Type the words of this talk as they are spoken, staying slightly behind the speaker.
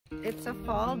It's a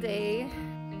fall day.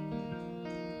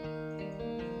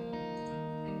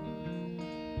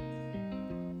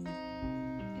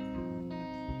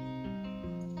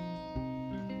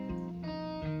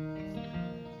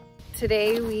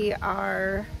 Today we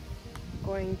are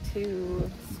going to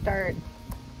start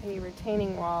a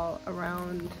retaining wall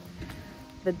around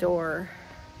the door.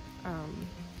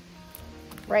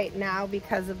 Right now,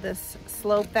 because of this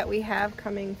slope that we have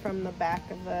coming from the back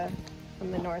of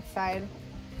from the north side,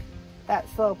 that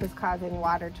slope is causing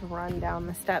water to run down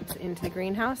the steps into the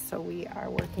greenhouse, so we are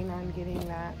working on getting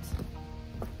that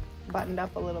buttoned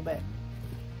up a little bit.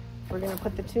 We're going to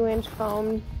put the 2-inch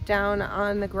foam down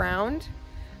on the ground,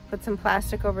 put some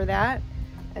plastic over that,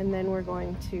 and then we're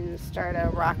going to start a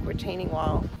rock retaining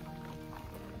wall.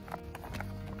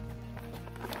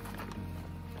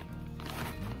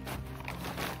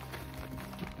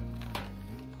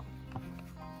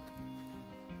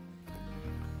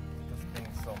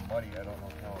 So muddy, I don't know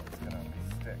how it's gonna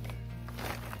stick.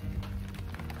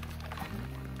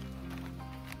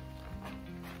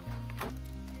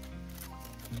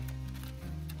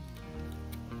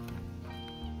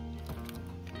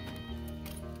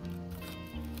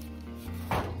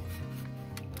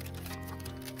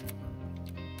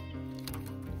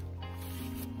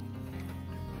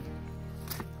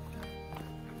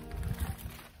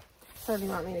 So do you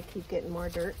want me to keep getting more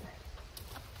dirt?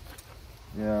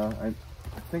 Yeah, I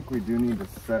think we do need to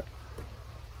set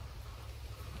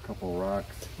a couple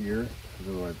rocks here,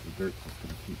 because otherwise the dirt's just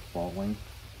going to keep falling.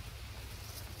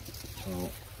 So,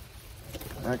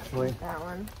 actually, That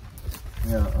one.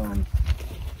 Yeah,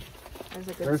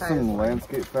 There's some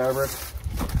landscape fabric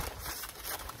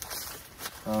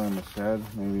in the shed,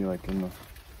 maybe like in the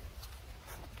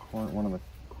one of the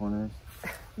corners.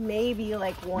 Maybe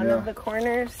like one of the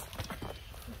corners.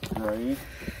 Right.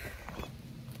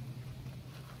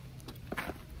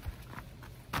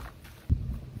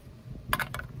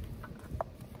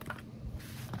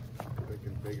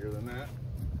 Bigger than that.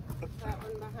 That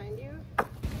one behind you?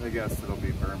 I guess it'll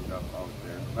be bermed up out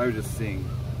there. I was just seeing.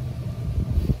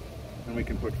 And we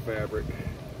can put fabric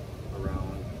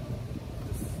around.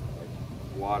 Just like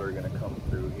water gonna come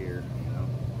through here, you know.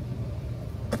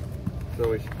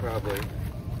 So we should probably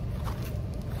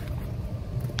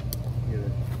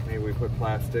maybe we put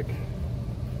plastic.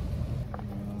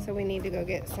 So we need to go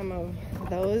get some of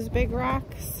those big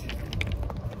rocks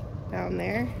down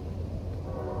there.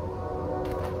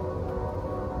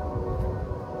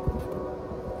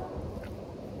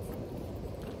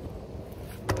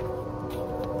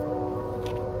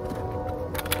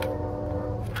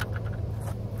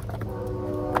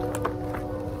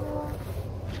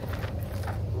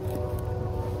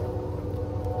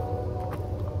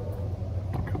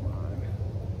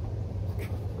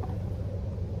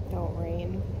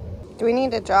 Do we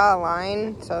need to draw a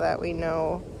line so that we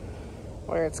know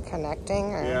where it's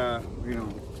connecting? Or? Yeah, you know,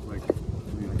 like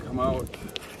we're gonna come out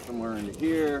somewhere into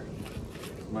here,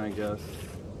 my guess.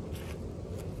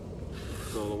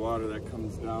 So the water that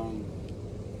comes down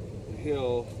the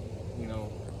hill, you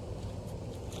know,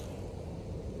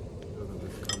 doesn't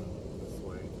just come this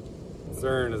way.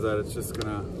 Concern is that it's just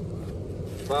gonna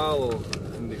follow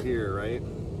into here, right?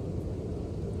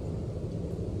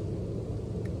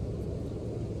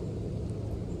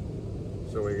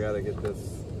 So we gotta get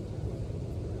this,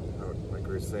 out, like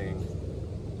we were saying,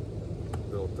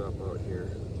 built up out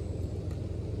here.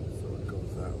 So it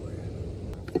goes that way.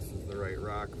 This is the right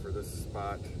rock for this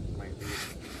spot. Might be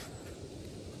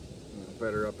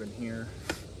better up in here.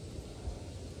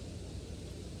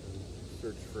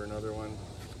 Search for another one.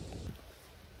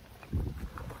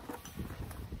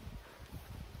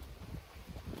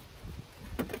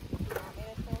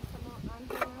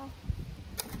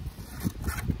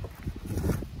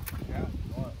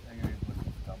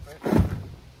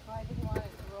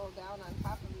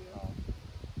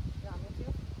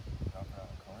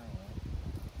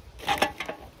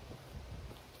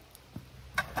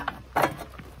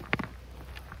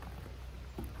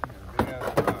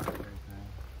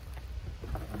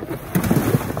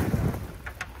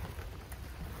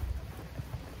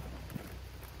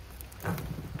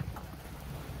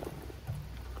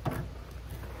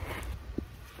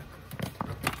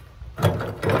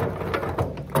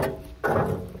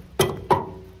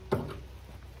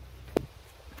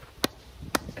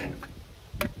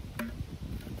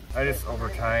 I just over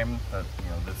time that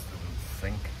this didn't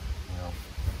sink,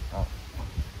 Oh.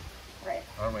 Right.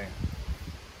 Why don't we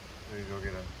go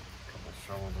get a couple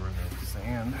shovels worth of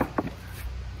sand?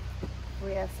 Do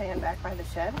we have sand back by the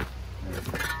shed? Yeah.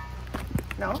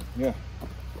 No? Yeah.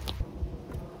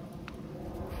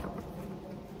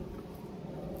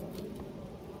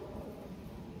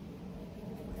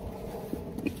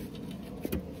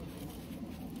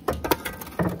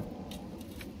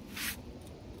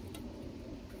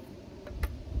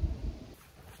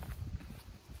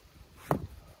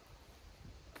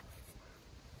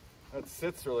 That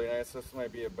sits really nice. This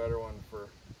might be a better one for...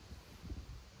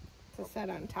 To set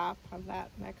on top of that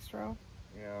next row?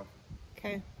 Yeah.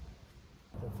 Okay.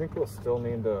 I think we'll still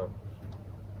need to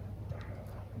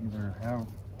either have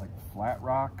like flat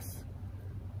rocks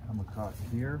come across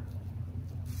here,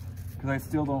 because I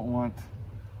still don't want,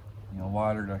 you know,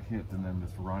 water to hit and then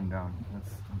just run down.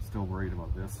 I'm still worried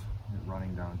about this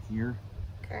running down here.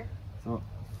 Okay. So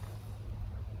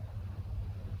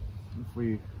if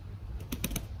we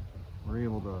were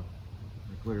able to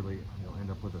like literally, you know,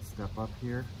 end up with a step up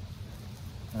here,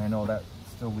 and I know that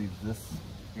still leaves this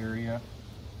area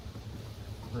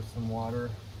for some water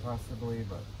possibly,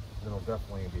 but it'll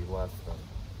definitely be less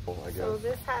than, I guess. So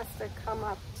this has to come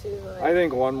up to like, I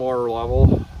think one more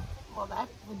level. well, that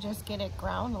would just get it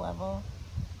ground level.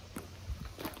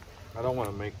 I don't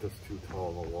want to make this too tall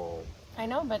of a wall. I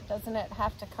know, but doesn't it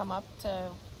have to come up to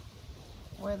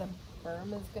where the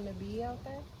berm is going to be out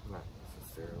there? Not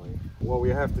necessarily. What we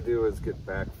have to do is get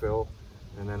backfill,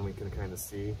 and then we can kind of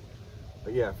see.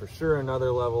 But yeah, for sure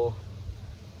another level.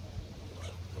 I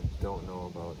don't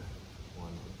know about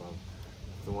one above.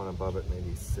 The one above it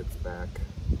maybe sits back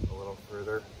a little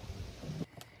further.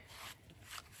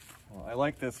 Well, I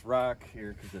like this rock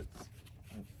here because it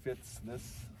fits,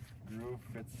 this groove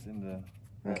fits into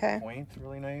that point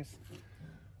really nice.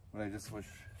 But I just wish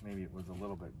maybe it was a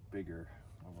little bit bigger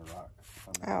of a rock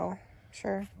on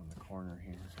the corner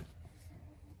here.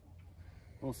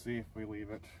 We'll see if we leave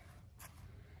it.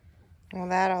 Well,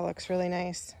 that all looks really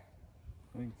nice.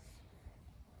 Thanks.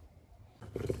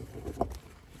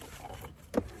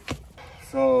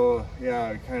 So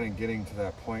yeah, kind of getting to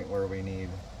that point where we need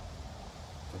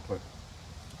to put,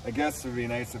 I guess it would be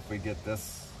nice if we get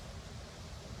this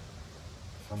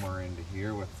somewhere into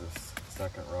here with this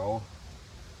second row,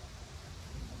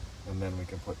 and then we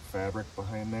can put fabric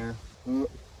behind there.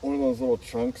 One of those little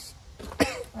chunks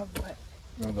Of what?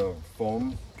 you know, the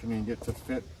foam, can you get to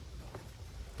fit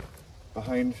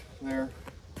behind there?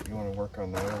 You want to work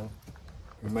on that.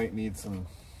 You might need some,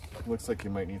 looks like you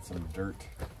might need some dirt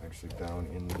actually down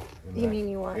in You mean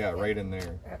you want? Yeah, right in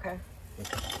there. Okay. Yeah.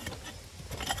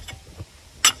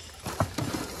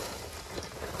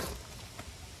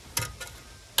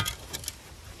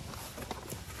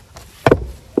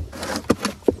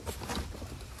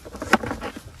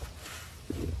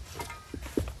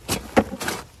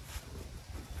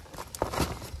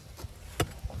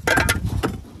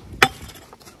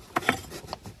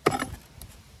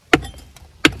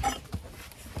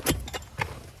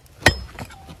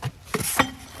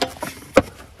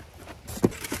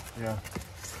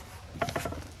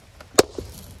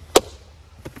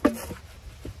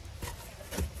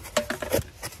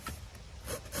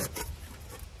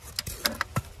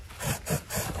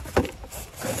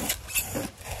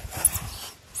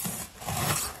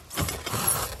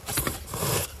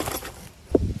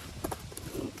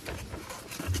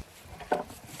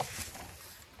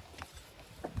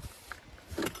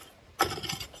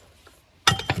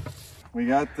 We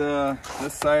got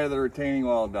this side of the retaining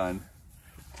wall done.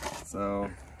 So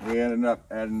we ended up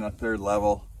adding a third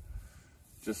level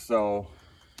just so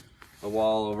the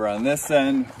wall over on this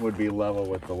end would be level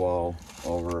with the wall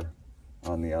over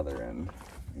on the other end.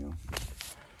 You know.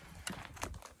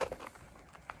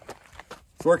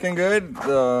 It's working good.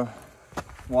 The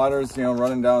water's, you know,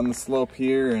 running down the slope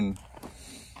here and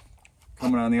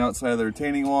coming on the outside of the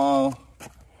retaining wall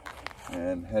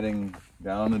and heading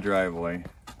down the driveway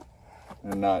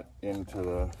and not into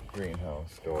the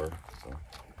greenhouse door. So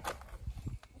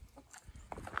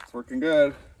it's working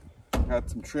good. Got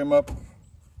some trim up.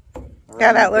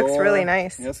 Yeah, that looks really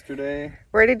nice. Yesterday.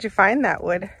 Where did you find that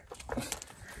wood?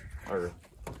 Our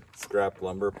scrap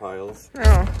lumber piles.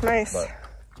 Oh, nice. But,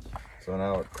 so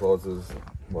now it closes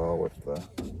well with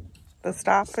the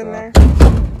stop in there.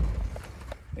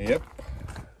 Yep.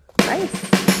 Nice.